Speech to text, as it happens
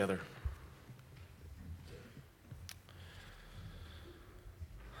Together.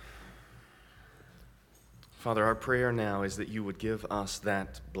 Father, our prayer now is that you would give us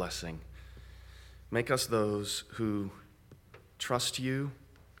that blessing. Make us those who trust you,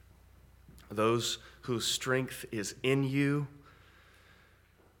 those whose strength is in you,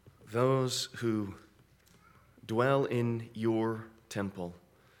 those who dwell in your temple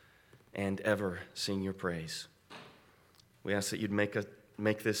and ever sing your praise. We ask that you'd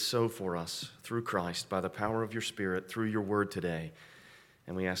make this so for us through Christ, by the power of your Spirit, through your word today.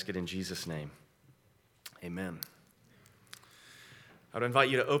 And we ask it in Jesus' name. Amen. I would invite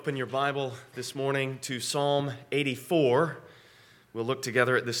you to open your Bible this morning to Psalm 84. We'll look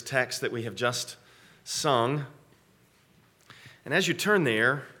together at this text that we have just sung. And as you turn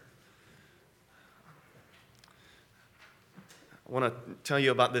there, I want to tell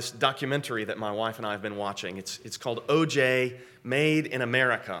you about this documentary that my wife and I have been watching. It's called O.J. Made in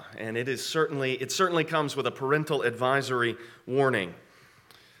America, and it certainly comes with a parental advisory warning.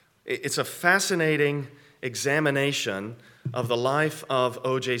 It's a fascinating examination of the life of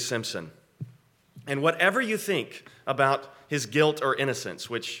O.J. Simpson. And whatever you think about his guilt or innocence,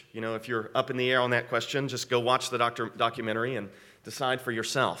 which, if you're up in the air on that question, just go watch the documentary and decide for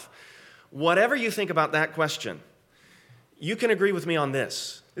yourself. Whatever you think about that question, you can agree with me on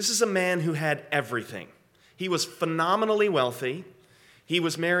this. This is a man who had everything. He was phenomenally wealthy. He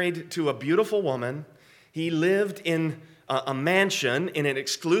was married to a beautiful woman. He lived in a mansion in an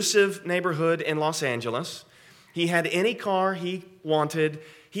exclusive neighborhood in Los Angeles. He had any car he wanted.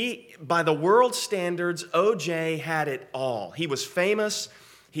 By the world standards, O.J. had it all. He was famous.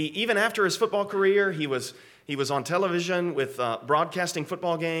 Even after his football career, he was on television with broadcasting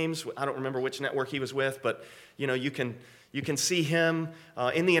football games. I don't remember which network he was with, but you can see him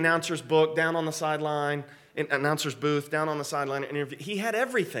in the announcer's book, down on the sideline, in announcer's booth, down on the sideline. He had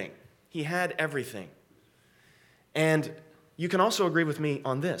everything. He had everything. And you can also agree with me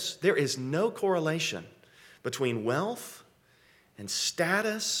on this. There is no correlation between wealth and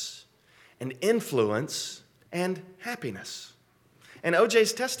status and influence and happiness. And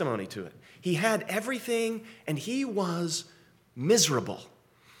O.J.'s testimony to it. He had everything and he was miserable.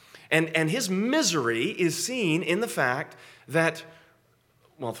 And his misery is seen in the fact that,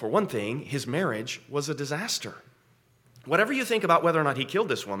 well, for one thing, his marriage was a disaster. Whatever you think about whether or not he killed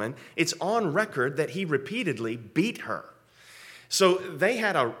this woman, it's on record that he repeatedly beat her. So they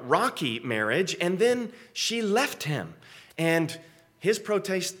had a rocky marriage, and then she left him. And his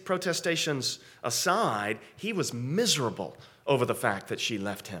protestations aside, he was miserable over the fact that she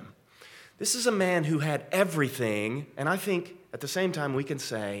left him. This is a man who had everything, and I think at the same time we can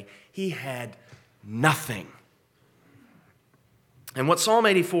say he had nothing. And what Psalm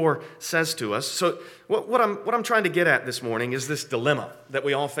 84 says to us, so what I'm trying to get at this morning is this dilemma that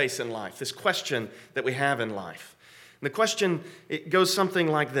we all face in life, this question that we have in life. And the question, it goes something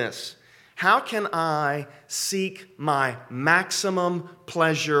like this: how can I seek my maximum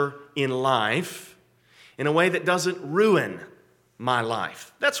pleasure in life in a way that doesn't ruin my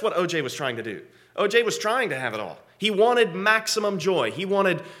life? That's what O.J. was trying to do. O.J. was trying to have it all. He wanted maximum joy. He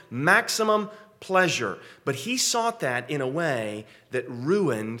wanted maximum pleasure, but he sought that in a way that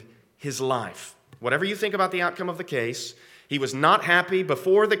ruined his life. Whatever you think about the outcome of the case, he was not happy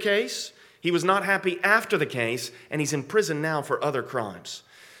before the case, he was not happy after the case, and he's in prison now for other crimes.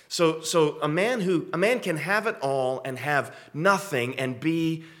 So a man can have it all and have nothing and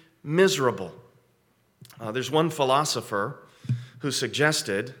be miserable. There's one philosopher who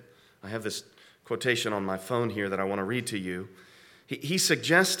suggested, I have this quotation on my phone here that I want to read to you. He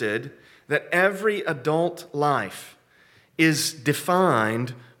suggested that every adult life is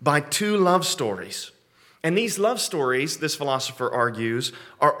defined by two love stories. And these love stories, this philosopher argues,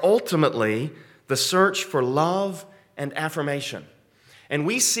 are ultimately the search for love and affirmation. And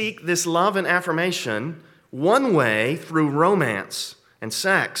we seek this love and affirmation one way through romance and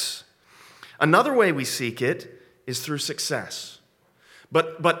sex. Another way we seek it is through success.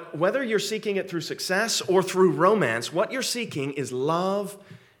 But whether you're seeking it through success or through romance, what you're seeking is love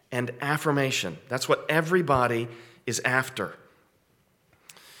and affirmation. That's what everybody is after.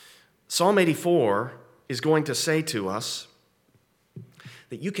 Psalm 84 is going to say to us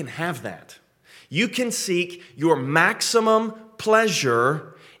that you can have that. You can seek your maximum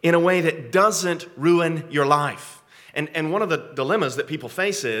pleasure in a way that doesn't ruin your life. And one of the dilemmas that people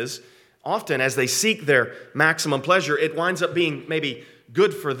face is, often as they seek their maximum pleasure, it winds up being maybe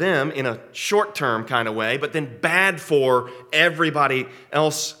good for them in a short-term kind of way, but then bad for everybody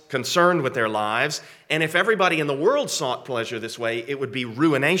else concerned with their lives. And if everybody in the world sought pleasure this way, it would be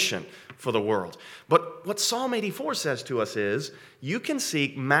ruination for the world. But what Psalm 84 says to us is, you can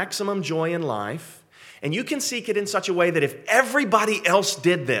seek maximum joy in life, and you can seek it in such a way that if everybody else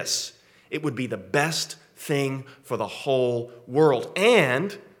did this, it would be the best thing for the whole world.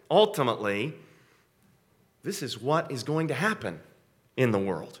 And ultimately, this is what is going to happen in the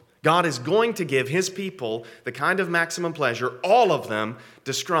world. God is going to give his people the kind of maximum pleasure, all of them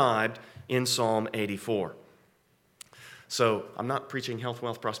described in Psalm 84. So I'm not preaching health,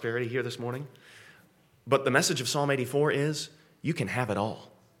 wealth, prosperity here this morning, but the message of Psalm 84 is you can have it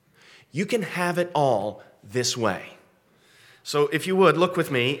all. You can have it all this way. So if you would, look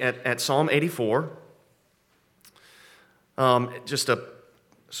with me at Psalm 84. Just a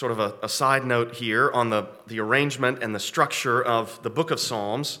sort of a side note here on the arrangement and the structure of the book of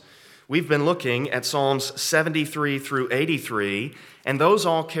Psalms. We've been looking at Psalms 73 through 83, and those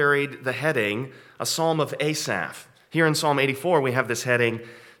all carried the heading, a Psalm of Asaph. Here in Psalm 84, we have this heading,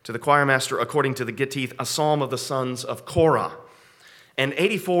 to the choir master, according to the Gittith, a Psalm of the sons of Korah. And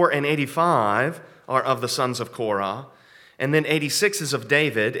 84 and 85 are of the sons of Korah, and then 86 is of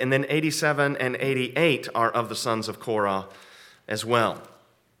David, and then 87 and 88 are of the sons of Korah as well.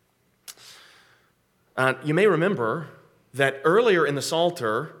 You may remember that earlier in the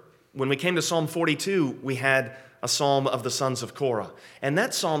Psalter, when we came to Psalm 42, we had a psalm of the sons of Korah. And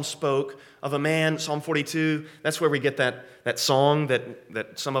that psalm spoke of a man, Psalm 42, that's where we get that song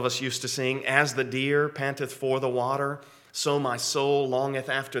that some of us used to sing, as the deer panteth for the water, so my soul longeth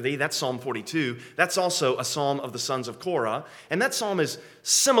after thee. That's Psalm 42. That's also a psalm of the sons of Korah. And that psalm is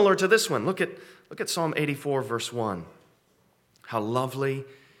similar to this one. Look at Psalm 84, verse 1. How lovely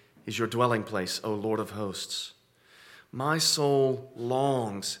is your dwelling place, O Lord of hosts. My soul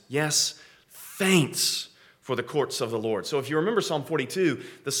longs, yes, faints for the courts of the Lord. So if you remember Psalm 42,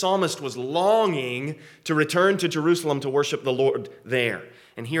 the psalmist was longing to return to Jerusalem to worship the Lord there.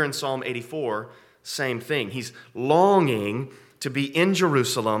 And here in Psalm 84, same thing. He's longing to be in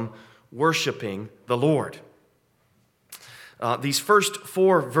Jerusalem worshiping the Lord. These first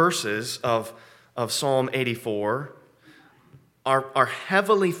 4 verses of Psalm 84 are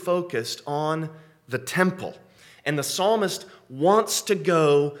heavily focused on the temple. And the psalmist wants to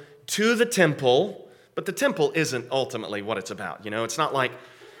go to the temple, but the temple isn't ultimately what it's about. You know, it's not like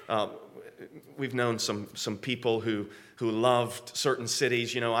we've known some people who loved certain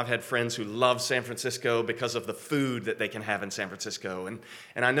cities. You know, I've had friends who love San Francisco because of the food that they can have in San Francisco.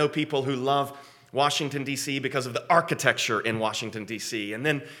 And I know people who love Washington, D.C. because of the architecture in Washington, D.C. And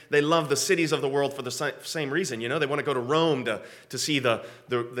then they love the cities of the world for the same reason. You know, they want to go to Rome to see the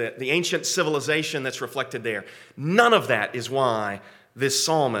ancient civilization that's reflected there. None of that is why this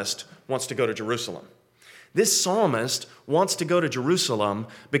psalmist wants to go to Jerusalem. This psalmist wants to go to Jerusalem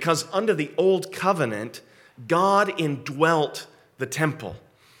because under the Old Covenant, God indwelt the temple.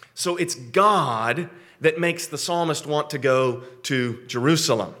 So it's God that makes the psalmist want to go to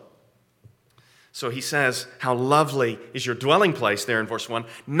Jerusalem. So he says, how lovely is your dwelling place there in verse 1,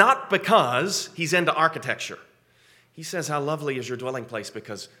 not because he's into architecture. He says, how lovely is your dwelling place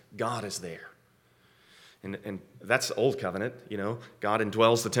because God is there. And that's the Old Covenant, you know, God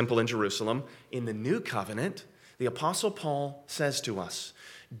indwells the temple in Jerusalem. In the New Covenant, the Apostle Paul says to us,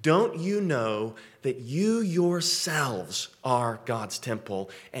 don't you know that you yourselves are God's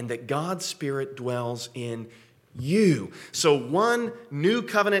temple and that God's Spirit dwells in you? So one New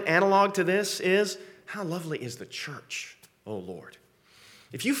Covenant analog to this is, how lovely is the church, O Lord.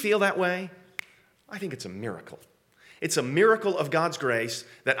 If you feel that way, I think it's a miracle. It's a miracle of God's grace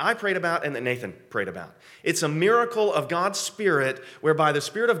that I prayed about and that Nathan prayed about. It's a miracle of God's Spirit whereby the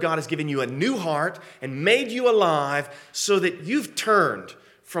Spirit of God has given you a new heart and made you alive so that you've turned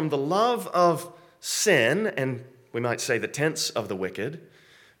from the love of sin, and we might say the tents of the wicked,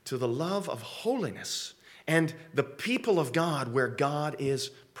 to the love of holiness and the people of God where God is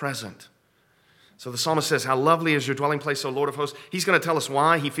present. So the psalmist says, how lovely is your dwelling place, O Lord of hosts. He's going to tell us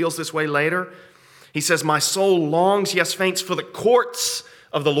why he feels this way later. He says, my soul longs, yes, faints for the courts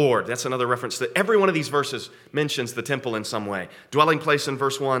of the Lord. That's another reference that every one of these verses mentions the temple in some way. Dwelling place in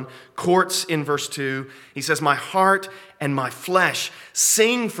verse 1, courts in verse 2. He says, my heart and my flesh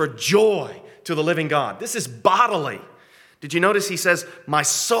sing for joy to the living God. This is bodily. Did you notice he says, my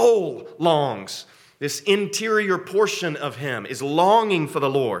soul longs? This interior portion of him is longing for the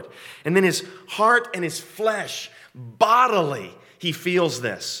Lord. And then his heart and his flesh, bodily, he feels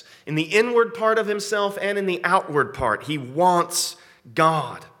this. In the inward part of himself and in the outward part, he wants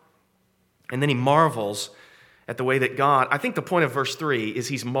God. And then he marvels at the way that God, I think the point of verse 3 is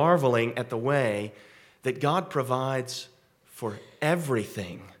he's marveling at the way that God provides for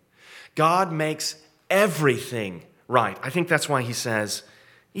everything. God makes everything right. I think that's why he says,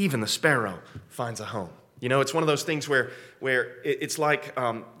 even the sparrow finds a home. You know, it's one of those things where it's like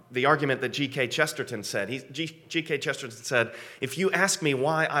the argument that G.K. Chesterton said. G.K. Chesterton said, if you ask me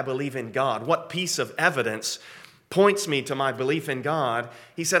why I believe in God, what piece of evidence points me to my belief in God,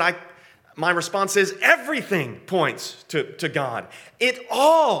 he said, my response is everything points to God. It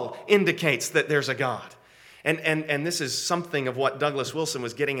all indicates that there's a God. And this is something of what Douglas Wilson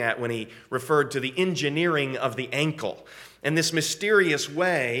was getting at when he referred to the engineering of the ankle and this mysterious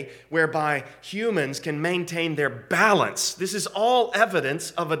way whereby humans can maintain their balance. This is all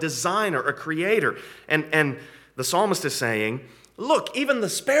evidence of a designer, a creator. And the psalmist is saying, look, even the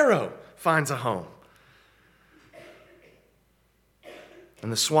sparrow finds a home.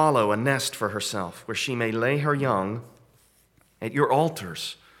 And the swallow a nest for herself, where she may lay her young at your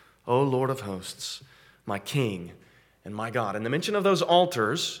altars, O Lord of hosts, my King and my God. And the mention of those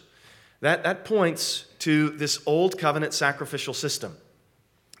altars, that points to this old covenant sacrificial system.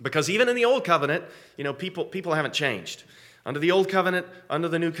 Because even in the old covenant, you know, people haven't changed. Under the old covenant, under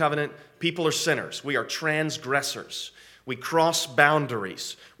the new covenant, people are sinners. We are transgressors. We cross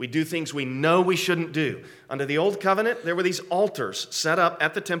boundaries. We do things we know we shouldn't do. Under the old covenant, there were these altars set up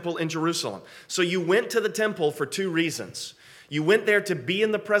at the temple in Jerusalem. So you went to the temple for two reasons. You went there to be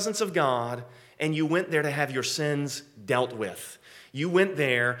in the presence of God, and you went there to have your sins dealt with. You went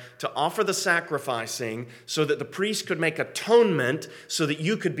there to offer the sacrificing so that the priest could make atonement so that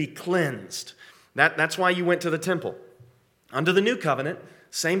you could be cleansed. That's why you went to the temple. Under the new covenant,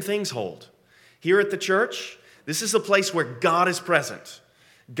 same things hold. Here at the church, this is the place where God is present.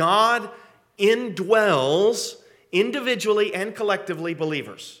 God indwells individually and collectively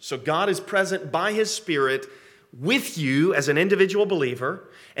believers. So God is present by His Spirit with you as an individual believer.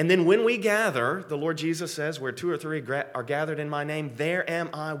 And then when we gather, the Lord Jesus says, where two or three are gathered in my name, there am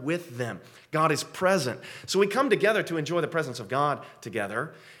I with them. God is present. So we come together to enjoy the presence of God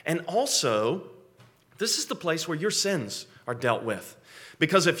together. And also, this is the place where your sins are dealt with.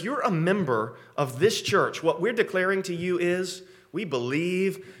 Because if you're a member of this church, what we're declaring to you is, we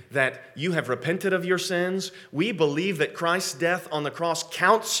believe that you have repented of your sins. We believe that Christ's death on the cross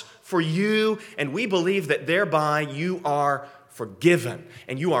counts for you. And we believe that thereby you are forgiven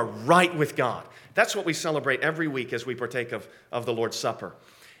and you are right with God. That's what we celebrate every week as we partake of the Lord's Supper.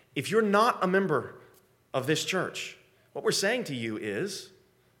 If you're not a member of this church, what we're saying to you is,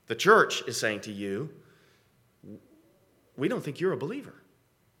 the church is saying to you, we don't think you're a believer.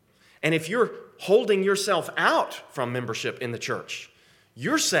 And if you're holding yourself out from membership in the church,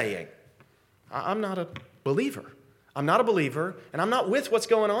 you're saying, I'm not a believer. I'm not a believer, and I'm not with what's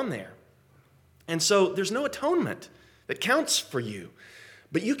going on there. And so there's no atonement that counts for you.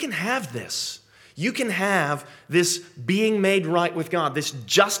 But you can have this. You can have this being made right with God, this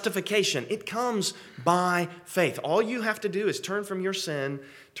justification. It comes by faith. All you have to do is turn from your sin,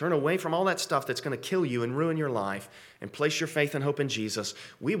 turn away from all that stuff that's going to kill you and ruin your life, and place your faith and hope in Jesus.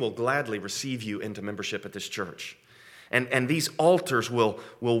 We will gladly receive you into membership at this church. And these altars will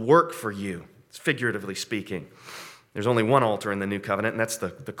work for you, figuratively speaking. There's only one altar in the new covenant, and that's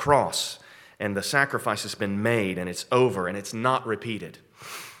the cross. And the sacrifice has been made, and it's over, and it's not repeated.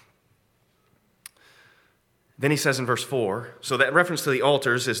 Then he says in verse 4, so that reference to the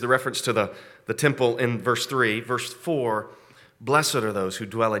altars is the reference to the temple in verse 3. Verse 4, blessed are those who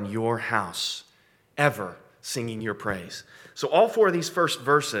dwell in your house, ever singing your praise. So all four of these first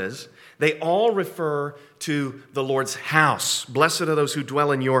verses, they all refer to the Lord's house. Blessed are those who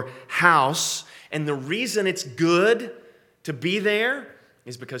dwell in your house. And the reason it's good to be there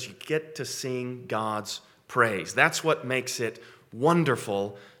is because you get to sing God's praise. That's what makes it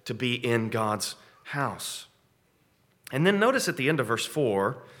wonderful to be in God's house. And then notice at the end of verse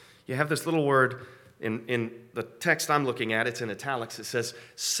 4, you have this little word in the text I'm looking at. It's in italics. It says,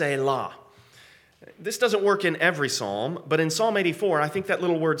 Selah. This doesn't work in every psalm, but in Psalm 84, I think that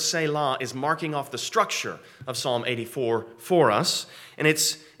little word Selah is marking off the structure of Psalm 84 for us. And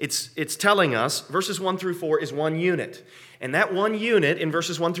it's telling us verses 1 through 4 is one unit. And that one unit in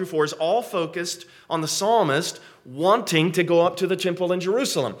verses 1 through 4 is all focused on the psalmist wanting to go up to the temple in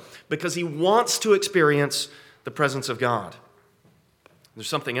Jerusalem because he wants to experience the presence of God. There's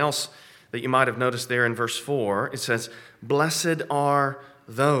something else that you might have noticed there in verse 4. It says, blessed are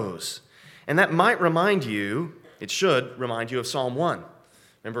those. And that might remind you, it should remind you of Psalm 1.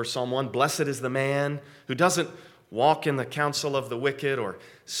 Remember Psalm 1? Blessed is the man who doesn't walk in the counsel of the wicked or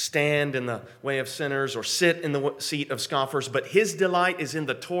stand in the way of sinners or sit in the seat of scoffers, but his delight is in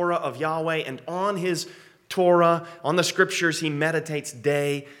the Torah of Yahweh, and on his Torah, on the Scriptures. He meditates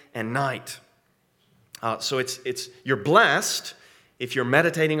day and night. So you're blessed if you're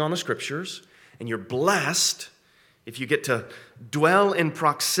meditating on the Scriptures, and you're blessed if you get to dwell in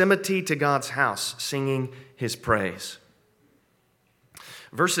proximity to God's house, singing His praise.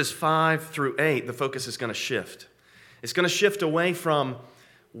 Verses 5 through 8, the focus is going to shift. It's going to shift away from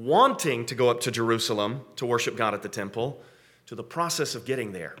wanting to go up to Jerusalem to worship God at the temple to the process of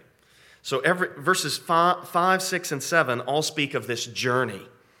getting there. So verses 5, 6, and 7 all speak of this journey.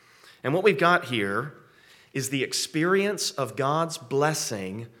 And what we've got here is the experience of God's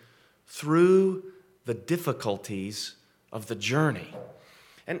blessing through the difficulties of the journey.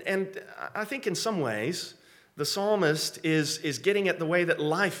 And I think in some ways, the psalmist is getting at the way that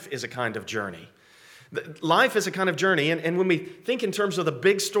life is a kind of journey. Life is a kind of journey, and when we think in terms of the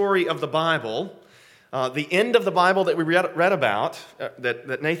big story of the Bible, the end of the Bible that we read about,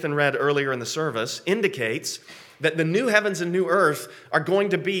 that Nathan read earlier in the service, indicates that the new heavens and new earth are going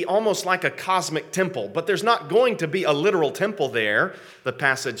to be almost like a cosmic temple. But there's not going to be a literal temple there, the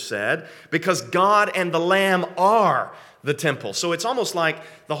passage said, because God and the Lamb are the temple. So it's almost like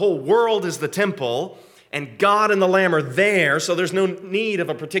the whole world is the temple, and God and the Lamb are there, so there's no need of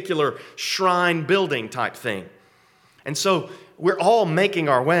a particular shrine building type thing. And so we're all making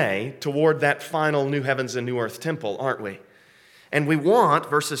our way toward that final new heavens and new earth temple, aren't we? And we want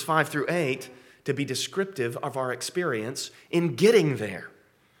verses 5 through 8 to be descriptive of our experience in getting there.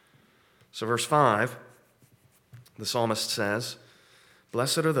 So verse 5, the psalmist says,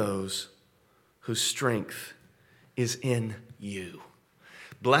 "Blessed are those whose strength is in you."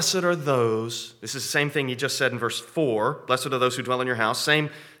 Blessed are those, this is the same thing he just said in verse 4, blessed are those who dwell in your house, same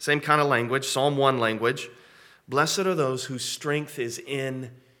kind of language, Psalm 1 language. Blessed are those whose strength is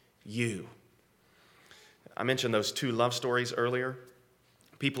in you. I mentioned those two love stories earlier.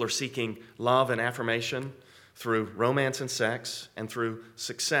 People are seeking love and affirmation through romance and sex and through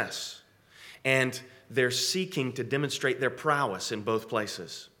success. And they're seeking to demonstrate their prowess in both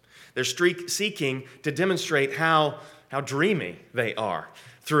places. They're seeking to demonstrate how dreamy they are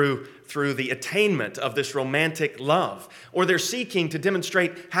through the attainment of this romantic love. Or they're seeking to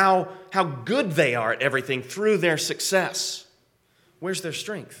demonstrate how good they are at everything through their success. Where's their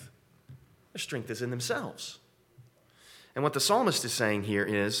strength? Their strength is in themselves. And what the psalmist is saying here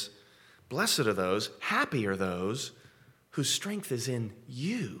is, blessed are those, happy are those whose strength is in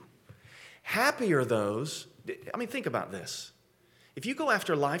you. Happy are those, think about this. If you go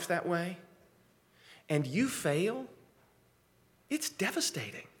after life that way and you fail, it's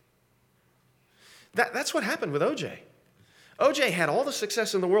devastating. That's what happened with O.J. O.J. had all the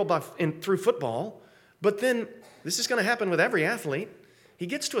success in the world through football, but then this is going to happen with every athlete. He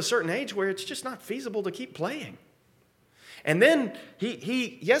gets to a certain age where it's just not feasible to keep playing. And then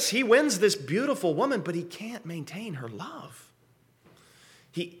he wins this beautiful woman, but he can't maintain her love.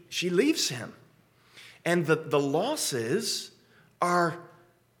 She leaves him. And the losses are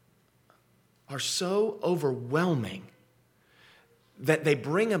so overwhelming that they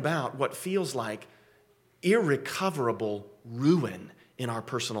bring about what feels like irrecoverable ruin in our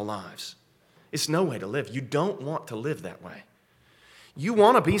personal lives. It's no way to live. You don't want to live that way. You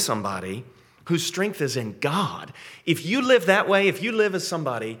want to be somebody whose strength is in God. If you live that way, if you live as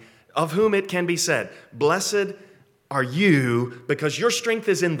somebody of whom it can be said, blessed are you because your strength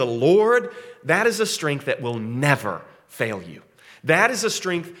is in the Lord, that is a strength that will never fail you. That is a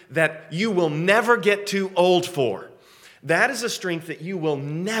strength that you will never get too old for. That is a strength that you will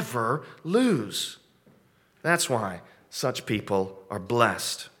never lose. That's why such people are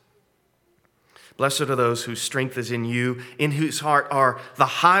blessed. Blessed are those whose strength is in you, in whose heart are the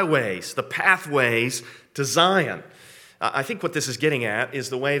highways, the pathways to Zion. I think what this is getting at is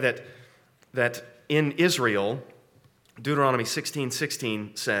the way that in Israel, Deuteronomy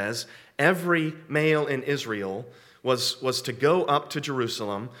 16:16 says, every male in Israel was to go up to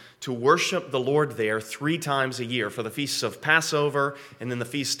Jerusalem to worship the Lord there 3 times a year for the feasts of Passover, and then the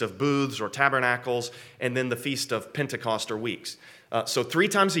Feast of Booths or Tabernacles, and then the Feast of Pentecost or Weeks. So 3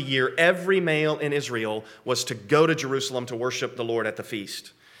 times a year, every male in Israel was to go to Jerusalem to worship the Lord at the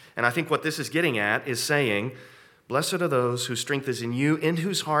feast. And I think what this is getting at is saying, blessed are those whose strength is in you, in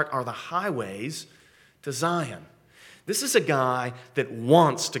whose heart are the highways to Zion. This is a guy that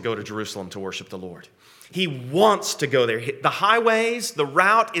wants to go to Jerusalem to worship the Lord. He wants to go there. The highways, the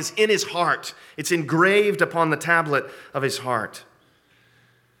route is in his heart. It's engraved upon the tablet of his heart.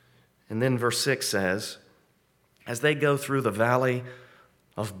 And then verse 6 says, as they go through the valley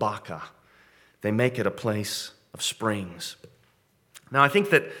of Baca, they make it a place of springs. Now, I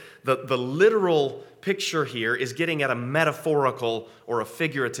think that the literal picture here is getting at a metaphorical or a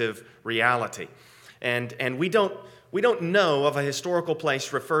figurative reality. And we don't know of a historical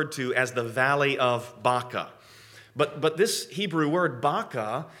place referred to as the Valley of Baca. But this Hebrew word,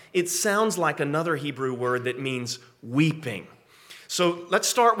 Baca, it sounds like another Hebrew word that means weeping. So let's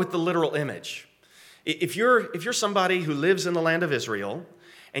start with the literal image. If you're somebody who lives in the land of Israel,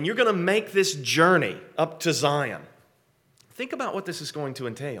 and you're going to make this journey up to Zion, think about what this is going to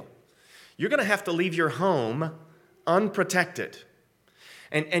entail. You're going to have to leave your home unprotected.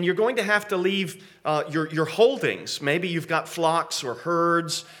 And you're going to have to leave your holdings. Maybe you've got flocks or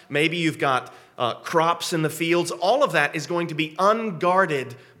herds. Maybe you've got crops in the fields. All of that is going to be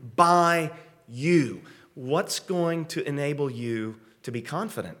unguarded by you. What's going to enable you to be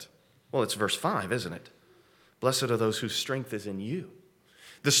confident? Well, it's verse 5, isn't it? Blessed are those whose strength is in you.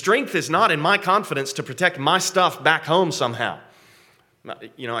 The strength is not in my confidence to protect my stuff back home somehow.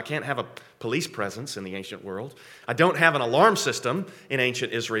 You know, I can't have a police presence in the ancient world. I don't have an alarm system in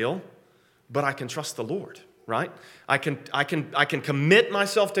ancient Israel, but I can trust the Lord, right? I can commit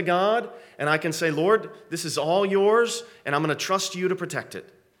myself to God, and I can say, Lord, this is all yours, and I'm going to trust you to protect it.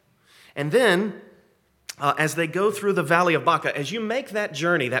 And then, as they go through the Valley of Baca, as you make that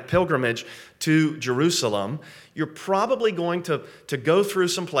journey, that pilgrimage to Jerusalem, you're probably going to go through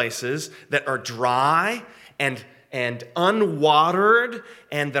some places that are dry and unwatered,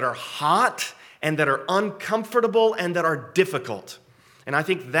 and that are hot, and that are uncomfortable, and that are difficult. And I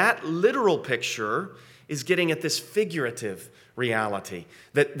think that literal picture is getting at this figurative reality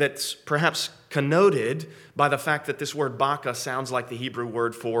that's perhaps connoted by the fact that this word Baca sounds like the Hebrew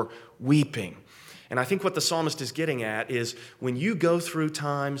word for weeping. And I think what the psalmist is getting at is when you go through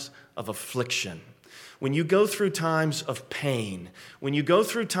times of affliction, when you go through times of pain, when you go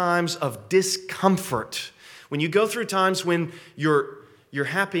through times of discomfort, when you go through times when your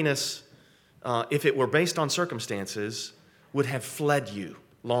happiness, if it were based on circumstances, would have fled you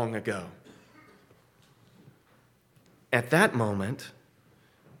long ago. At that moment,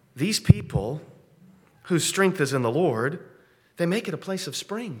 these people whose strength is in the Lord, they make it a place of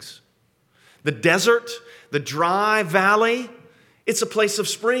springs. The desert, the dry valley, it's a place of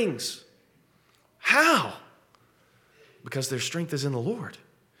springs. How? Because their strength is in the Lord.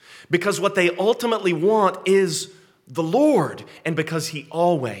 Because what they ultimately want is the Lord, and because He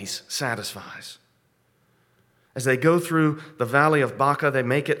always satisfies. As they go through the Valley of Baca, they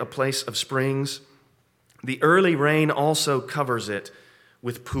make it a place of springs. The early rain also covers it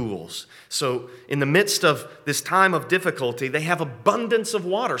with pools. So in the midst of this time of difficulty, they have abundance of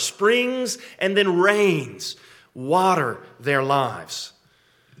water. Springs and then rains water their lives.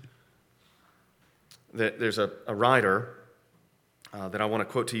 There's a writer that I want to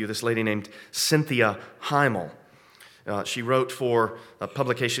quote to you, this lady named Cynthia Heimel. She wrote for a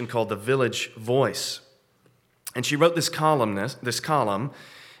publication called The Village Voice. And she wrote this column,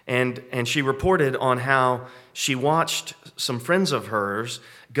 and she reported on how she watched some friends of hers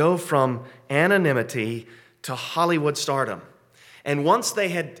go from anonymity to Hollywood stardom. And once they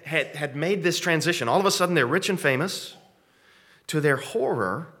had made this transition, all of a sudden they're rich and famous. To their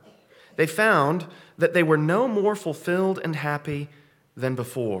horror, they found that they were no more fulfilled and happy than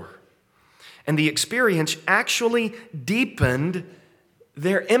before. And the experience actually deepened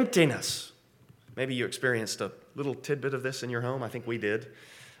their emptiness. Maybe you experienced a little tidbit of this in your home. I think we did.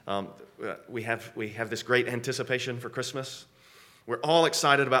 We have this great anticipation for Christmas. We're all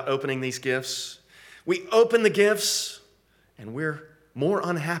excited about opening these gifts. We open the gifts, and we're more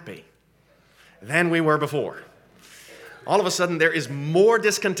unhappy than we were before. All of a sudden, there is more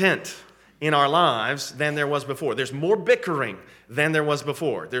discontent in our lives than there was before. There's more bickering than there was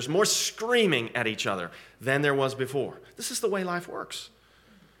before. There's more screaming at each other than there was before. This is the way life works.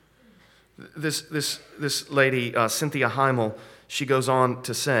 This lady, Cynthia Heimel, she goes on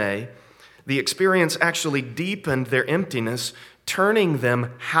to say, the experience actually deepened their emptiness, turning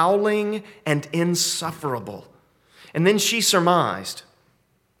them howling and insufferable. And then she surmised,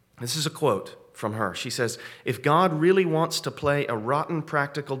 this is a quote from her. She says, if God really wants to play a rotten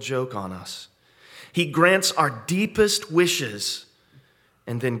practical joke on us, He grants our deepest wishes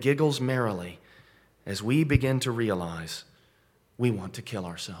and then giggles merrily as we begin to realize we want to kill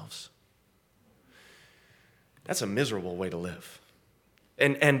ourselves. That's a miserable way to live.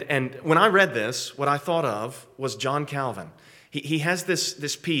 And when I read this, what I thought of was John Calvin. He has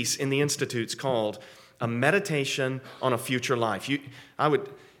this piece in the Institutes called A Meditation on a Future Life.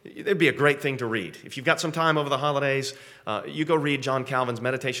 It'd be a great thing to read. If you've got some time over the holidays, you go read John Calvin's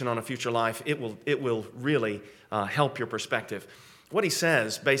Meditation on a Future Life. It will really help your perspective. What he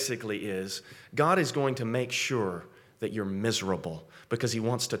says basically is God is going to make sure that you're miserable because He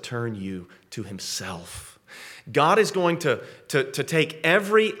wants to turn you to Himself. God is going to take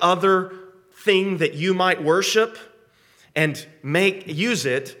every other thing that you might worship and use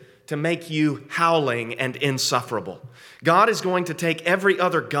it to make you howling and insufferable. God is going to take every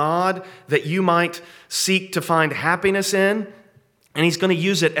other god that you might seek to find happiness in, and he's going to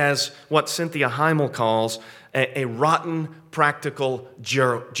use it as what Cynthia Heimel calls a rotten practical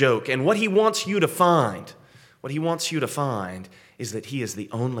joke. And what he wants you to find is that he is the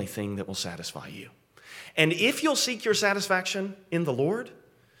only thing that will satisfy you. And if you'll seek your satisfaction in the Lord,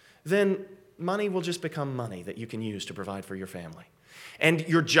 then money will just become money that you can use to provide for your family. And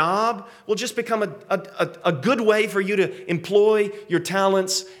your job will just become a good way for you to employ your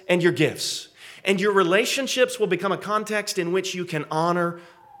talents and your gifts. And your relationships will become a context in which you can honor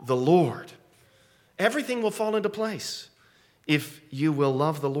the Lord. Everything will fall into place if you will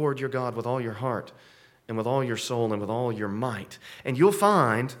love the Lord your God with all your heart and with all your soul and with all your might. And you'll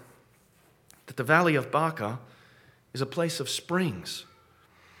find that the Valley of Baca is a place of springs.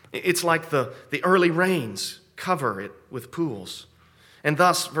 It's like the early rains cover it with pools. And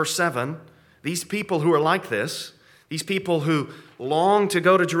thus, verse 7, these people who are like this, these people who long to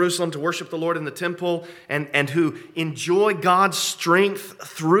go to Jerusalem to worship the Lord in the temple and who enjoy God's strength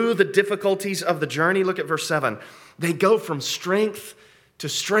through the difficulties of the journey, look at verse 7. They go from strength to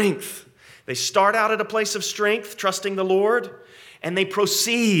strength. They start out at a place of strength, trusting the Lord, and they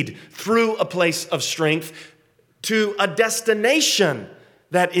proceed through a place of strength to a destination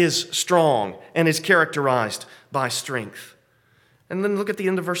that is strong and is characterized by strength. And then look at the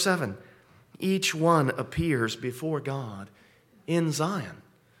end of verse 7. Each one appears before God in Zion.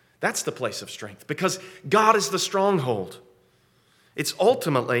 That's the place of strength because God is the stronghold. It's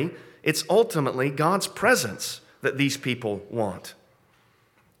ultimately God's presence that these people want.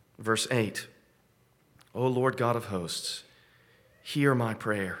 Verse 8. O Lord God of hosts, hear my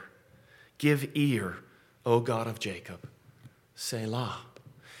prayer. Give ear, O God of Jacob. Selah.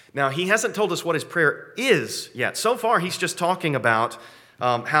 Now, he hasn't told us what his prayer is yet. So far, he's just talking about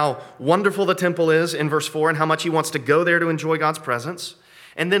how wonderful the temple is in verse 4 and how much he wants to go there to enjoy God's presence.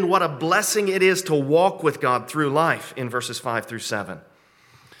 And then what a blessing it is to walk with God through life in verses 5 through 7.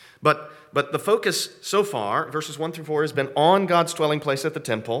 But the focus so far, verses 1 through 4, has been on God's dwelling place at the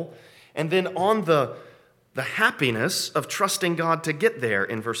temple and then on the happiness of trusting God to get there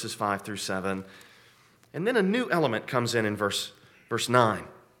in verses 5 through 7. And then a new element comes in verse 9.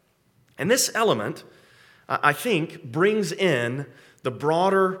 And this element, I think, brings in the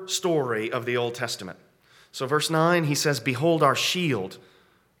broader story of the Old Testament. So verse 9, he says, behold our shield,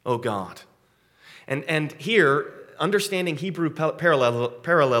 O God. And here, understanding Hebrew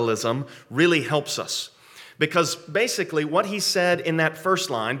parallelism really helps us. Because basically what he said in that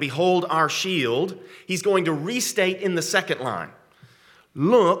first line, behold our shield, he's going to restate in the second line.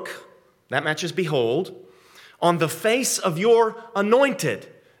 Look, that matches behold, on the face of your anointed.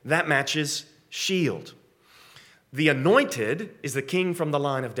 That matches shield. The anointed is the king from the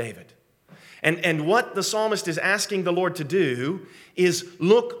line of David. And what the psalmist is asking the Lord to do is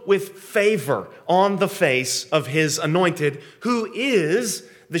look with favor on the face of his anointed, who is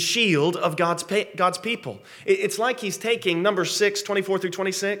the shield of God's people. It's like he's taking number 6, 24 through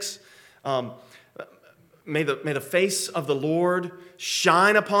 26. May the face of the Lord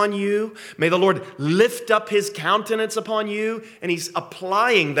shine upon you. May the Lord lift up his countenance upon you. And he's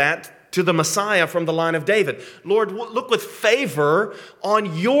applying that to the Messiah from the line of David. Lord, look with favor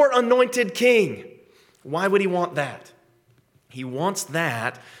on your anointed king. Why would he want that? He wants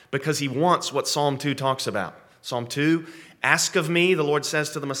that because he wants what Psalm 2 talks about. Psalm 2, ask of me, the Lord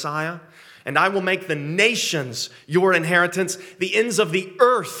says to the Messiah, and I will make the nations your inheritance, the ends of the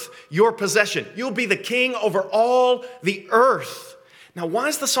earth your possession. You'll be the king over all the earth. Now, why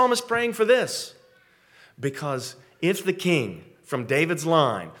is the psalmist praying for this? Because if the king from David's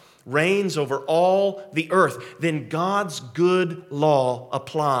line reigns over all the earth, then God's good law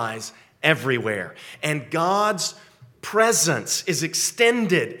applies everywhere. And God's presence is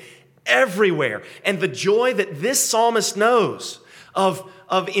extended everywhere. And the joy that this psalmist knows of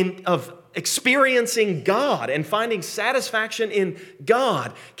experiencing God and finding satisfaction in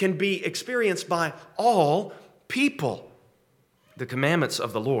God can be experienced by all people. The commandments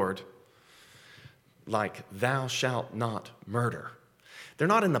of the Lord, like thou shalt not murder, they're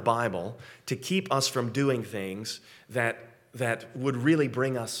not in the Bible to keep us from doing things that would really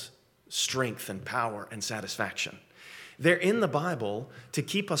bring us strength and power and satisfaction. They're in the Bible to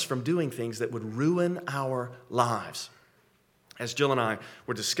keep us from doing things that would ruin our lives. As Jill and I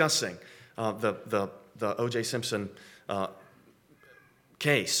were discussing the O.J. Simpson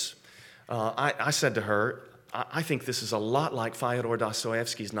case, I said to her, I think this is a lot like Fyodor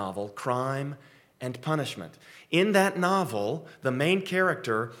Dostoevsky's novel, Crime and punishment. In that novel, the main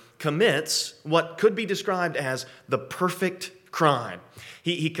character commits what could be described as the perfect crime.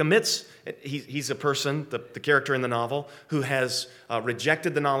 He's a person, the character in the novel, who has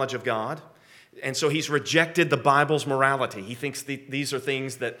rejected the knowledge of God. And so he's rejected the Bible's morality. He thinks these are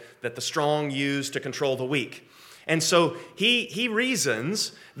things that the strong use to control the weak. And so he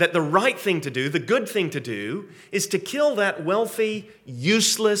reasons that the right thing to do, the good thing to do, is to kill that wealthy,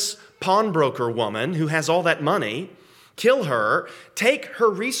 useless pawnbroker woman who has all that money, kill her, take her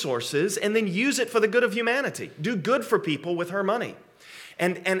resources, and then use it for the good of humanity. Do good for people with her money.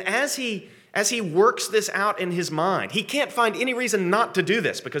 And as he works this out in his mind, he can't find any reason not to do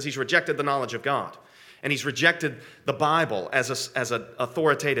this because he's rejected the knowledge of God. And he's rejected the Bible as an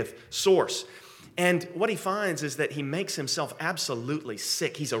authoritative source. And what he finds is that he makes himself absolutely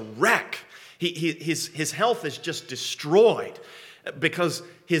sick. He's a wreck. His health is just destroyed because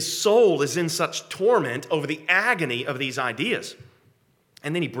his soul is in such torment over the agony of these ideas.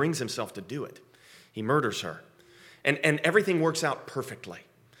 And then he brings himself to do it. He murders her. And everything works out perfectly.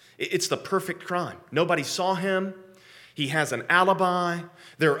 It's the perfect crime. Nobody saw him. He has an alibi.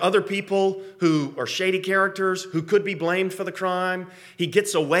 There are other people who are shady characters who could be blamed for the crime. He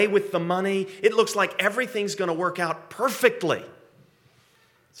gets away with the money. It looks like everything's going to work out perfectly.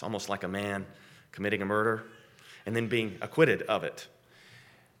 It's almost like a man committing a murder and then being acquitted of it.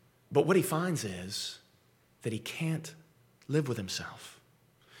 But what he finds is that he can't live with himself.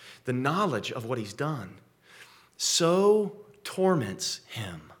 The knowledge of what he's done so torments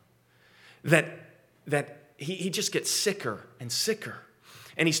him that he just gets sicker and sicker.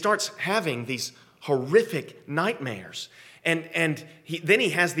 And he starts having these horrific nightmares. And then he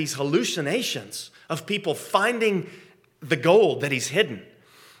has these hallucinations of people finding the gold that he's hidden.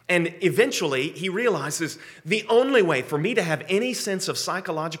 And eventually he realizes the only way for me to have any sense of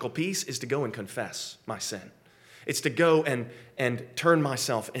psychological peace is to go and confess my sin. It's to go and turn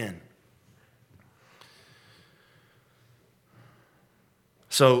myself in.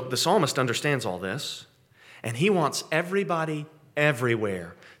 So the psalmist understands all this, and he wants everybody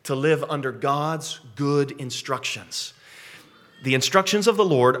everywhere to live under God's good instructions. The instructions of the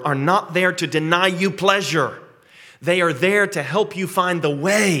Lord are not there to deny you pleasure. They are there to help you find the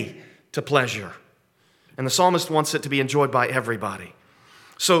way to pleasure. And the psalmist wants it to be enjoyed by everybody.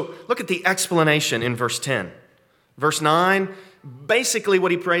 So look at the explanation in verse 10. Verse 9, basically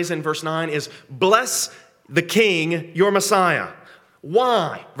what he prays in verse 9 is, bless the King, your Messiah.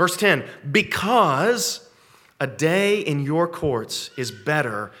 Why? Verse 10, because a day in your courts is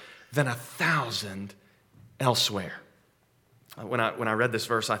better than 1,000 elsewhere. When I read this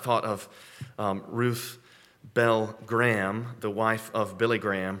verse, I thought of Ruth Bell Graham, the wife of Billy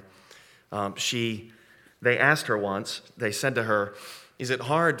Graham. They asked her once, they said to her, is it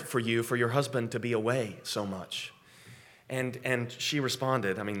hard for you, for your husband to be away so much? And she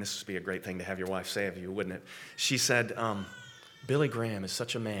responded, I mean, this would be a great thing to have your wife say of you, wouldn't it? She said, Billy Graham is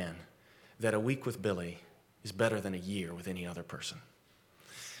such a man that a week with Billy is better than a year with any other person.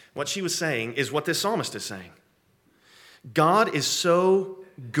 What she was saying is what this psalmist is saying. God is so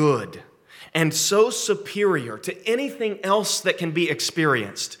good and so superior to anything else that can be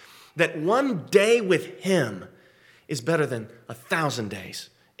experienced that one day with him is better than 1,000 days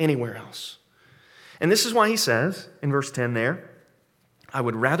anywhere else. And this is why he says in verse 10 there, I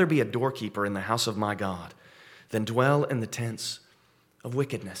would rather be a doorkeeper in the house of my God than dwell in the tents of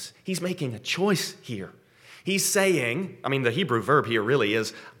wickedness. He's making a choice here. He's saying, the Hebrew verb here really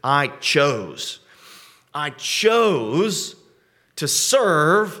is, I chose. I chose to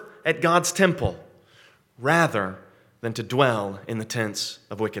serve at God's temple rather than to dwell in the tents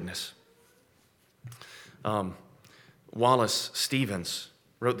of wickedness. Wallace Stevens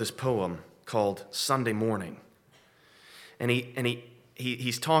wrote this poem called Sunday Morning. And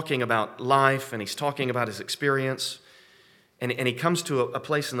he's talking about life, and he's talking about his experience. And he comes to a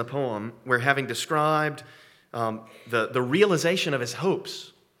place in the poem where, having described the realization of his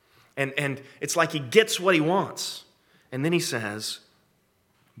hopes, and it's like he gets what he wants. And then he says,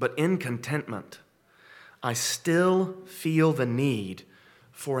 but in contentment, I still feel the need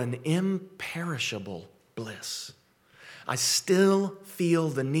for an imperishable bliss. I still feel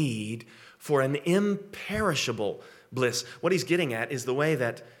the need for an imperishable bliss. What he's getting at is the way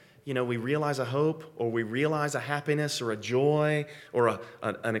that, we realize a hope, or we realize a happiness or a joy or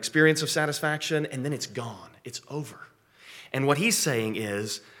an experience of satisfaction, and then it's gone. It's over. And what he's saying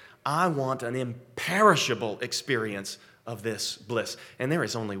is, I want an imperishable experience of this bliss. And there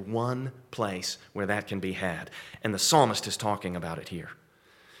is only one place where that can be had. And the psalmist is talking about it here.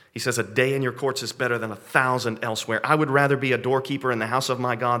 He says, a day in your courts is better than 1,000 elsewhere. I would rather be a doorkeeper in the house of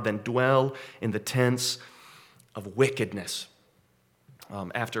my God than dwell in the tents of wickedness.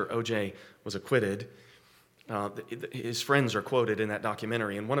 After O.J. was acquitted, his friends are quoted in that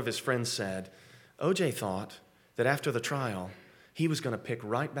documentary, and one of his friends said, O.J. thought that after the trial, he was going to pick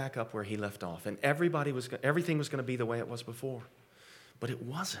right back up where he left off, and everything was going to be the way it was before. But it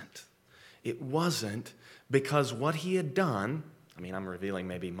wasn't. It wasn't, because what he had done, I'm revealing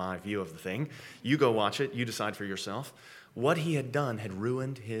maybe my view of the thing. You go watch it. You decide for yourself. What he had done had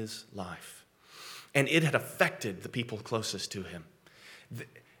ruined his life. And it had affected the people closest to him. The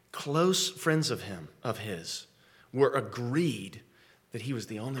close friends of his, were agreed that he was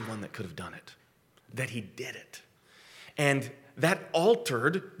the only one that could have done it, that he did it. And that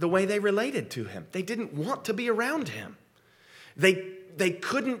altered the way they related to him. They didn't want to be around him. They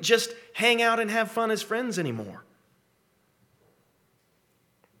couldn't just hang out and have fun as friends anymore.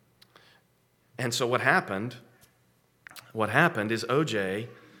 And so what happened is O.J.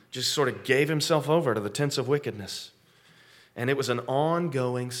 just sort of gave himself over to the tents of wickedness. And it was an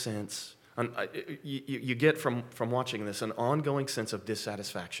ongoing sense, you get from watching this, an ongoing sense of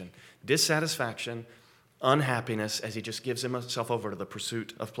dissatisfaction, unhappiness, as he just gives himself over to the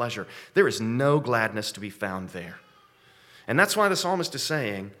pursuit of pleasure. There is no gladness to be found there. And that's why the psalmist is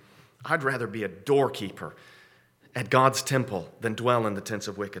saying, I'd rather be a doorkeeper at God's temple than dwell in the tents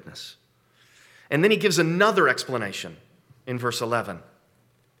of wickedness. And then he gives another explanation in verse 11.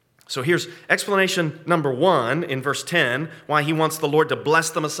 So here's explanation number 1 in verse 10, why he wants the Lord to bless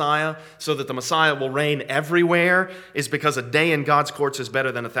the Messiah so that the Messiah will reign everywhere, is because a day in God's courts is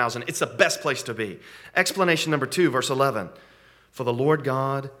better than 1,000. It's the best place to be. Explanation number 2, verse 11. For the Lord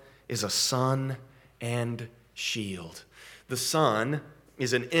God is a sun and shield. The sun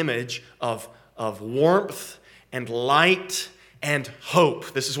is an image of warmth and light and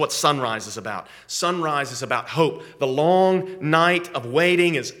hope. This is what sunrise is about. Sunrise is about hope. The long night of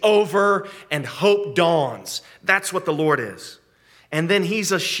waiting is over and hope dawns. That's what the Lord is. And then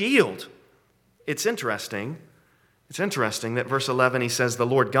he's a shield. It's interesting that verse 11 he says the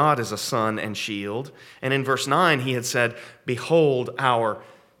Lord God is a sun and shield. And in verse 9 he had said, behold our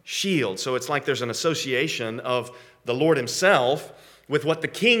shield. So it's like there's an association of the Lord himself with what the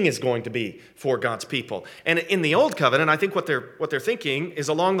king is going to be for God's people. And in the Old Covenant, I think what they're thinking is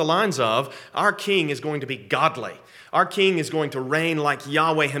along the lines of, our king is going to be godly. Our king is going to reign like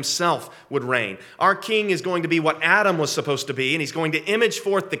Yahweh himself would reign. Our king is going to be what Adam was supposed to be, and he's going to image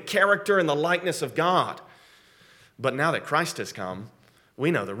forth the character and the likeness of God. But now that Christ has come,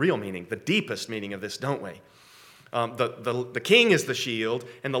 we know the real meaning, the deepest meaning of this, don't we? The king is the shield,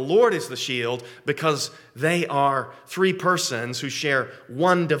 and the Lord is the shield, because they are three persons who share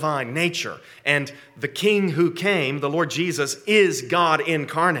one divine nature. And the king who came, the Lord Jesus, is God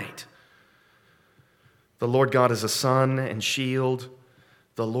incarnate. The Lord God is a sun and shield.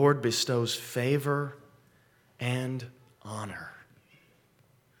 The Lord bestows favor and honor.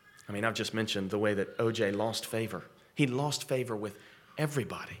 I've just mentioned the way that O.J. lost favor. He lost favor with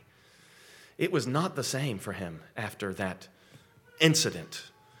everybody. It was not the same for him after that incident.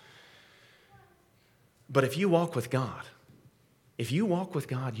 But if you walk with God,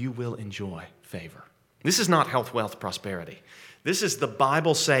 you will enjoy favor. This is not health, wealth, prosperity. This is the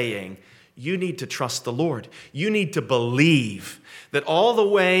Bible saying you need to trust the Lord. You need to believe that all the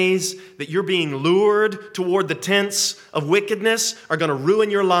ways that you're being lured toward the tents of wickedness are going to ruin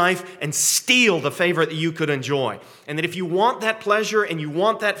your life and steal the favor that you could enjoy. And that if you want that pleasure and you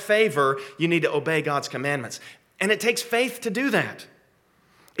want that favor, you need to obey God's commandments. And it takes faith to do that.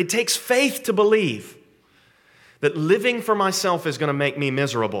 It takes faith to believe that living for myself is going to make me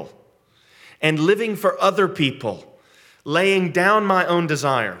miserable. And living for other people, laying down my own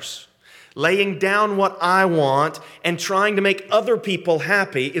desires, laying down what I want, and trying to make other people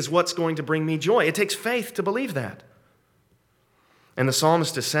happy is what's going to bring me joy. It takes faith to believe that. And the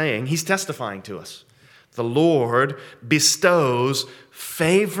psalmist is saying, he's testifying to us, the Lord bestows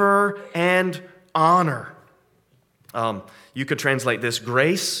favor and honor. You could translate this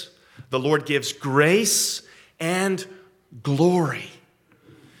grace. The Lord gives grace and glory.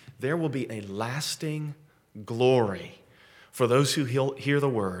 There will be a lasting glory for those who hear the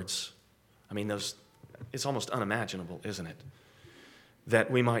words. It's almost unimaginable, isn't it? That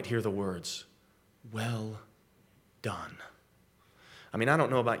we might hear the words, well done. I don't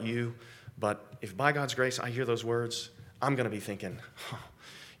know about you, but if by God's grace I hear those words, I'm going to be thinking,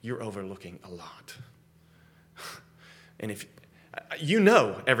 you're overlooking a lot. And if you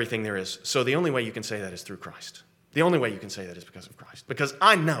know everything there is, so the only way you can say that is through Christ. The only way you can say that is because of Christ. Because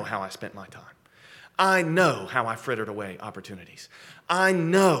I know how I spent my time. I know how I frittered away opportunities. I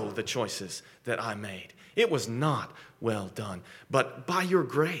know the choices that I made. It was not well done. But by your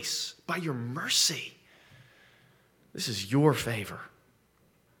grace, by your mercy, this is your favor.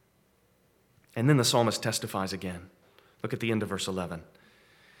 And then the psalmist testifies again. Look at the end of verse 11.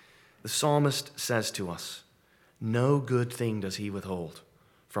 The psalmist says to us, no good thing does he withhold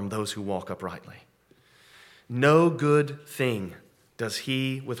from those who walk uprightly. No good thing does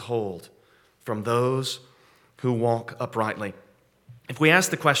he withhold from those who walk uprightly. If we ask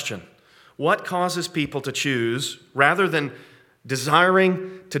the question, what causes people to choose, rather than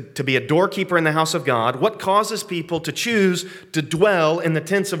desiring to be a doorkeeper in the house of God, what causes people to choose to dwell in the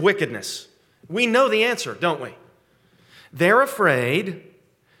tents of wickedness? We know the answer, don't we? They're afraid,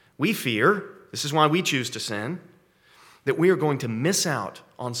 we fear, this is why we choose to sin, that we are going to miss out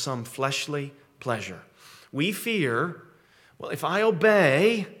on some fleshly pleasure. We fear, well, if I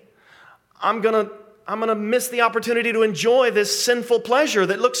obey, I'm going to miss the opportunity to enjoy this sinful pleasure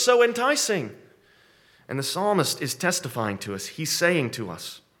that looks so enticing. And the psalmist is testifying to us. He's saying to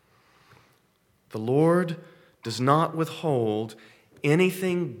us, the Lord does not withhold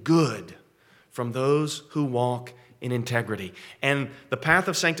anything good from those who walk in integrity. And the path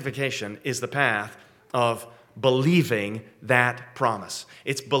of sanctification is the path of believing that promise.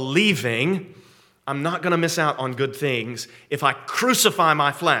 It's believing I'm not going to miss out on good things if I crucify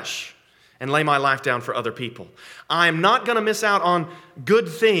my flesh and lay my life down for other people. I'm not going to miss out on good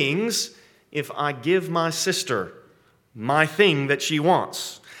things if I give my sister my thing that she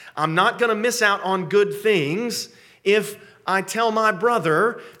wants. I'm not going to miss out on good things if I tell my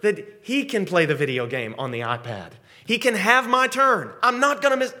brother that he can play the video game on the iPad. He can have my turn. I'm not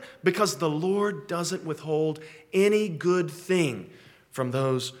going to miss, because the Lord doesn't withhold any good thing from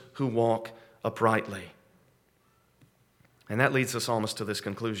those who walk uprightly. And that leads the psalmist to this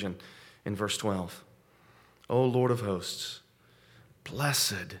conclusion in verse 12. O Lord of hosts,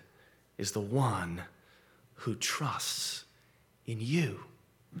 blessed is the one who trusts in you.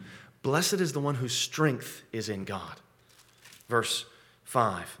 Blessed is the one whose strength is in God. Verse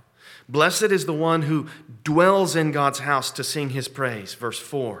 5. Blessed is the one who dwells in God's house to sing his praise. Verse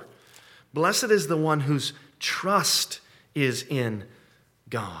 4. Blessed is the one whose trust is in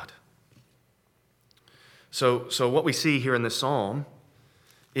God. So what we see here in this psalm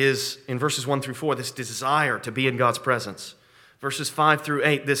is, in verses 1 through 4, this desire to be in God's presence. Verses 5 through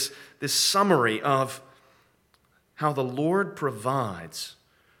 8, this summary of how the Lord provides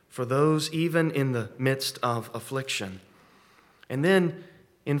for those even in the midst of affliction. And then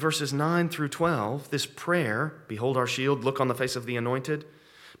in verses 9 through 12, this prayer, behold our shield, look on the face of the anointed,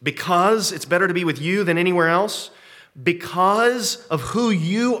 because it's better to be with you than anywhere else, because of who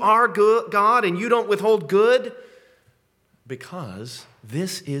you are, God, and you don't withhold good, because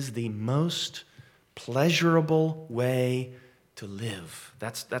this is the most pleasurable way to live.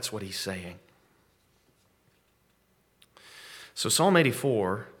 That's what he's saying. So Psalm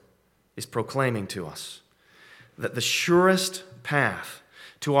 84 is proclaiming to us that the surest path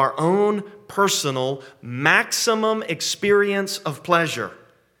to our own personal maximum experience of pleasure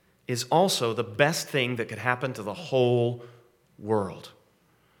is also the best thing that could happen to the whole world.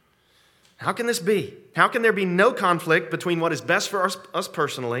 How can this be? How can there be no conflict between what is best for us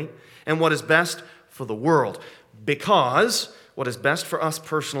personally and what is best for the world? Because what is best for us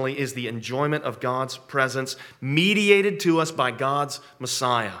personally is the enjoyment of God's presence mediated to us by God's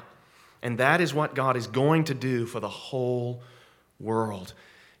Messiah. And that is what God is going to do for the whole world.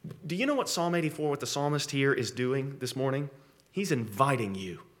 Do you know what Psalm 84, what the psalmist here is doing this morning? He's inviting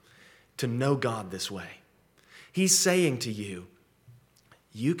you to know God this way. He's saying to you,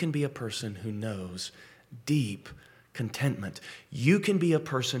 you can be a person who knows deep contentment. You can be a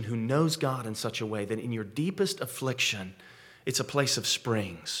person who knows God in such a way that in your deepest affliction, it's a place of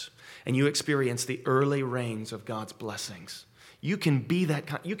springs, and you experience the early rains of God's blessings. You can be that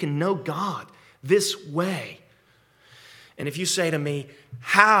kind. You can know God this way. And if you say to me,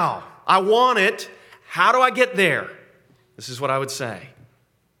 how? I want it. How do I get there? This is what I would say.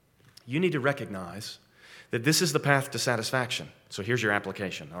 You need to recognize that this is the path to satisfaction. So here's your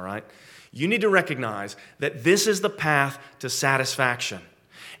application, all right? You need to recognize that this is the path to satisfaction.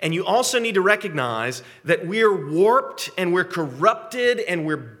 And you also need to recognize that we're warped and we're corrupted and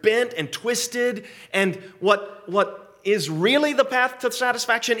we're bent and twisted. And what is really the path to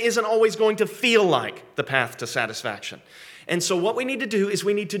satisfaction isn't always going to feel like the path to satisfaction. And so what we need to do is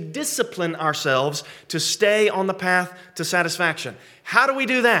we need to discipline ourselves to stay on the path to satisfaction. How do we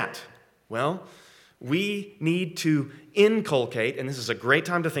do that? Well, we need to inculcate, and this is a great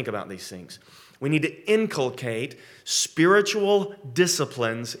time to think about these things, We need to inculcate spiritual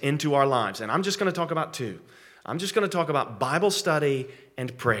disciplines into our lives. And I'm just going to talk about two. I'm just going to talk about Bible study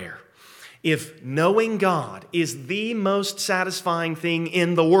and prayer. If knowing God is the most satisfying thing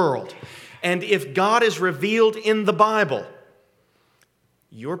in the world, and if God is revealed in the Bible,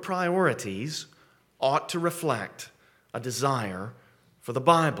 your priorities ought to reflect a desire for the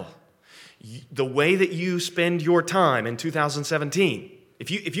Bible. The way that you spend your time in 2017,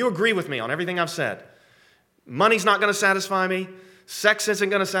 if you agree with me on everything I've said, money's not going to satisfy me, sex isn't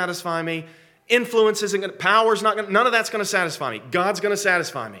going to satisfy me, influence isn't going to, power's not going to, none of that's going to satisfy me. God's going to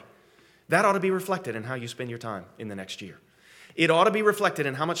satisfy me. That ought to be reflected in how you spend your time in the next year. It ought to be reflected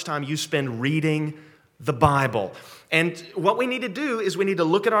in how much time you spend reading the Bible. And what we need to do is we need to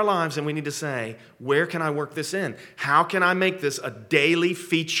look at our lives and we need to say, where can I work this in? How can I make this a daily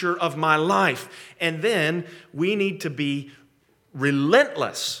feature of my life? And then we need to be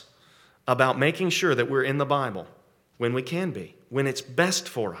relentless about making sure that we're in the Bible when we can be, when it's best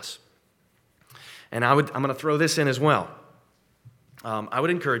for us. And I'm going to throw this in as well. I would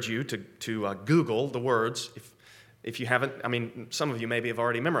encourage you to Google the words, if you haven't, some of you maybe have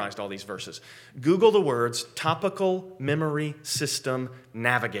already memorized all these verses. Google the words Topical Memory System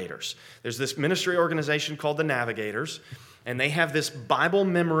Navigators. There's this ministry organization called the Navigators, and they have this Bible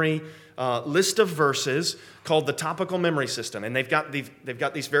memory list of verses called the Topical Memory System. And they've got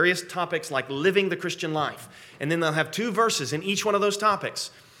these various topics like living the Christian life. And then they'll have 2 verses in each one of those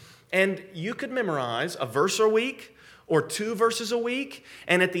topics. And you could memorize a verse a week, or 2 verses a week,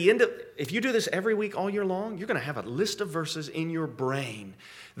 and at the end of, if you do this every week all year long, you're going to have a list of verses in your brain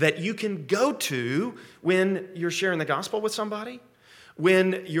that you can go to when you're sharing the gospel with somebody,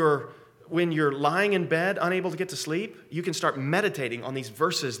 when you're lying in bed unable to get to sleep. You can start meditating on these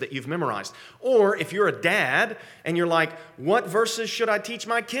verses that you've memorized. Or if you're a dad and you're like, what verses should I teach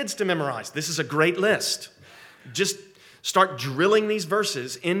my kids to memorize? This is a great list. Just start drilling these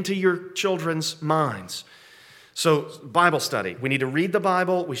verses into your children's minds. So, Bible study. We need to read the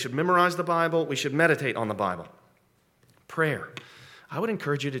Bible. We should memorize the Bible. We should meditate on the Bible. Prayer. I would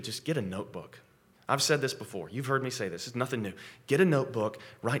encourage you to just get a notebook. I've said this before. You've heard me say this. It's nothing new. Get a notebook.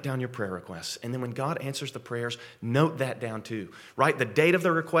 Write down your prayer requests. And then when God answers the prayers, note that down too. Write the date of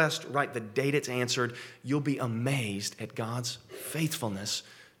the request. Write the date it's answered. You'll be amazed at God's faithfulness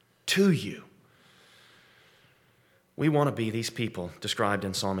to you. We want to be these people described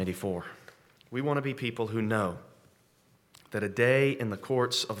in Psalm 84. We want to be people who know that a day in the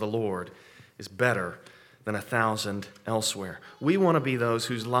courts of the Lord is better than 1,000 elsewhere. We want to be those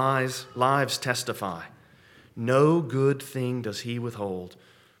whose lives testify, no good thing does he withhold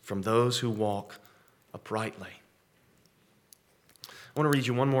from those who walk uprightly. I want to read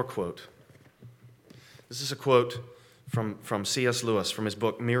you one more quote. This is a quote from C.S. Lewis from his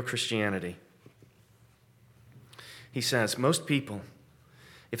book, Mere Christianity. He says, most people,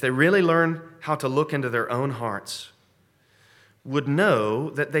 if they really learn how to look into their own hearts, would know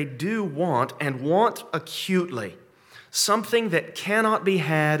that they do want, and want acutely, something that cannot be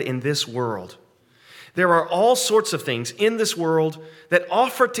had in this world. There are all sorts of things in this world that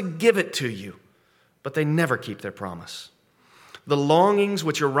offer to give it to you, but they never keep their promise. The longings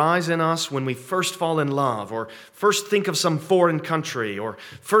which arise in us when we first fall in love, or first think of some foreign country, or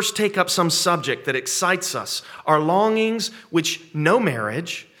first take up some subject that excites us, are longings which no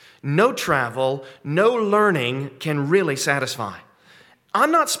marriage, no travel, no learning can really satisfy.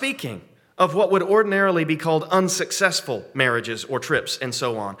 I'm not speaking of what would ordinarily be called unsuccessful marriages or trips and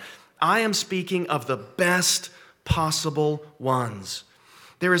so on. I am speaking of the best possible ones.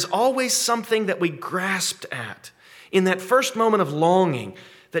 There is always something that we grasped at in that first moment of longing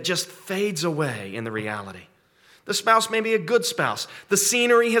that just fades away in the reality. The spouse may be a good spouse. The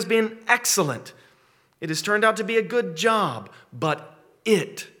scenery has been excellent. It has turned out to be a good job, but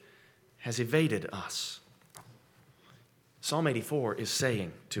it has evaded us. Psalm 84 is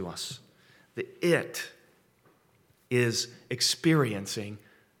saying to us that it is experiencing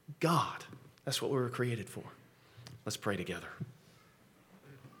God. That's what we were created for. Let's pray together.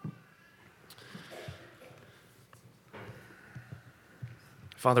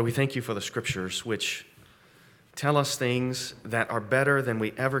 Father, we thank you for the scriptures which tell us things that are better than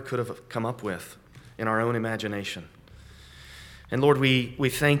we ever could have come up with in our own imagination. And Lord, we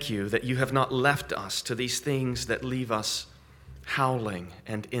thank you that you have not left us to these things that leave us howling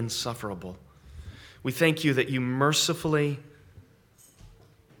and insufferable. We thank you that you mercifully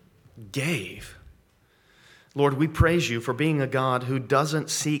gave. Lord, we praise you for being a God who doesn't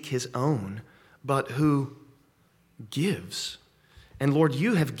seek his own, but who gives. And Lord,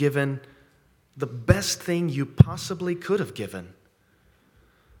 you have given the best thing you possibly could have given.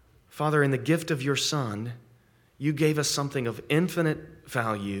 Father, in the gift of your Son, you gave us something of infinite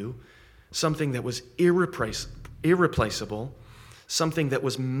value, something that was irreplaceable, something that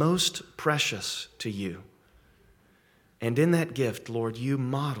was most precious to you. And in that gift, Lord, you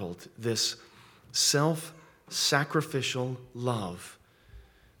modeled this self-sacrificial love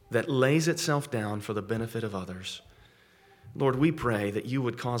that lays itself down for the benefit of others. Lord, we pray that you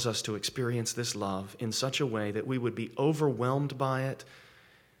would cause us to experience this love in such a way that we would be overwhelmed by it,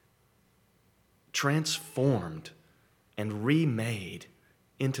 transformed, and remade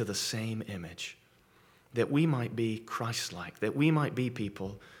into the same image, that we might be Christ-like, that we might be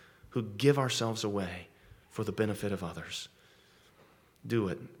people who give ourselves away for the benefit of others. Do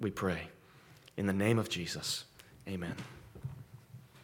it, we pray. In the name of Jesus, amen.